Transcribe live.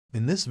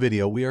In this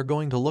video, we are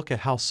going to look at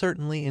how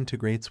Certainly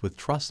integrates with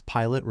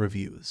Trustpilot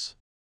reviews.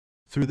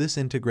 Through this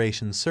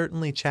integration,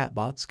 Certainly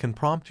chatbots can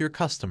prompt your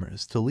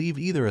customers to leave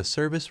either a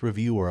service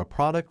review or a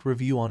product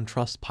review on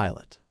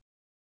Trustpilot.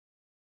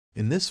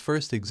 In this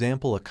first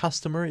example, a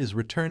customer is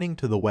returning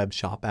to the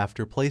webshop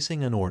after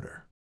placing an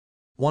order.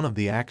 One of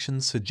the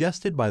actions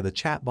suggested by the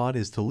chatbot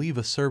is to leave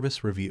a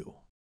service review.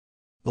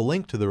 The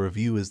link to the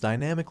review is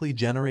dynamically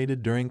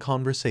generated during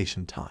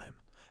conversation time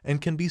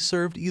and can be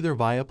served either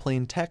via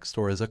plain text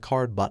or as a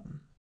card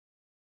button.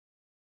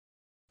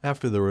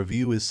 After the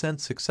review is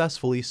sent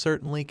successfully,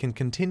 Certainly can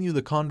continue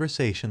the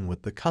conversation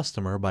with the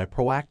customer by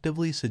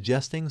proactively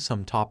suggesting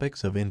some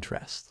topics of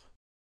interest.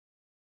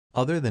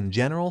 Other than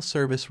general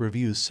service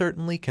reviews,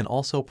 Certainly can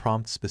also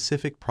prompt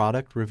specific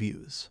product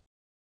reviews.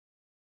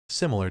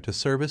 Similar to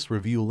service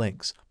review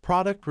links,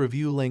 product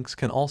review links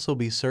can also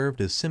be served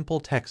as simple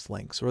text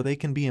links, or they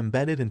can be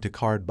embedded into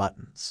card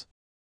buttons.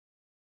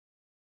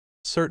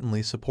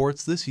 Certainly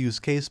supports this use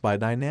case by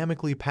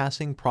dynamically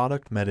passing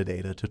product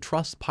metadata to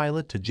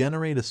Trustpilot to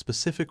generate a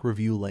specific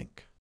review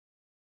link.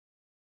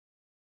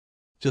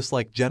 Just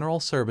like general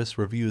service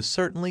reviews,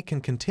 Certainly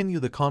can continue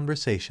the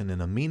conversation in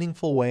a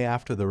meaningful way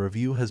after the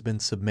review has been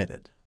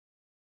submitted.